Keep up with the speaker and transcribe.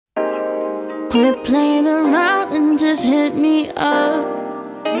Quit playing around and just hit me up.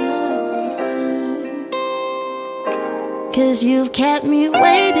 'Cause you've kept me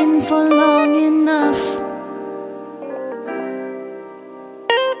waiting for long enough.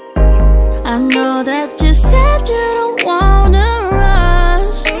 I know that you said you don't wanna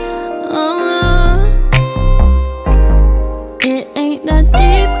rush. Oh no, it ain't that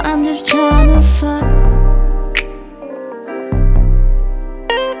deep, I'm just trying to fuck.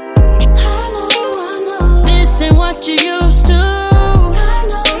 I know this ain't what you used to. I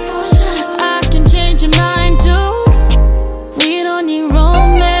know for sure I can change your mind too. We don't need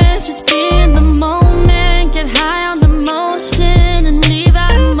romance, just be in the moment. Get high on the motion and leave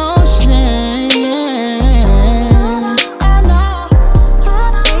out emotion. Yeah, I know.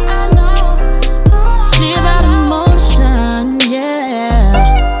 Leave out emotion.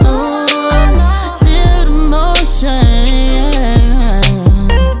 Yeah, leave emotion. Yeah.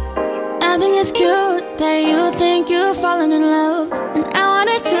 I think it's cute that you think you're falling in love, and I want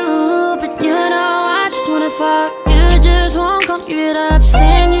it too, but you know I just wanna fuck. You just won't come give it up,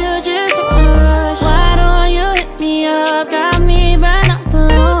 saying you just don't wanna rush. Why don't you hit me up? Got me burned up for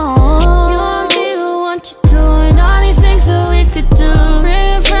long. You want me who want you to, and all these things that we could do. Bring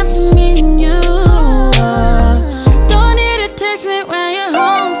a friend for me and you. Don't need to text me when you're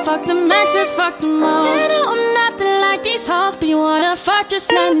home. Fuck the exes, fuck them all. They don't want nothing like these hoes, but you wanna fuck, just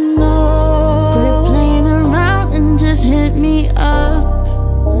let me know. Quit playing around and just hit me up.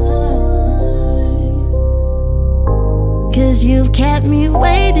 'Cause you've kept me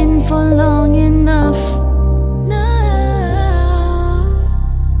waiting for long enough.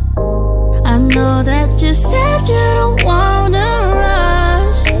 I know that you said you don't wanna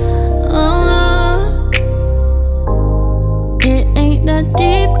rush. Oh no, it ain't that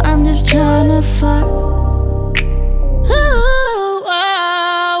deep, I'm just trying to fuck. Ooh,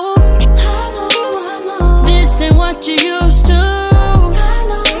 oh. I know. This ain't what you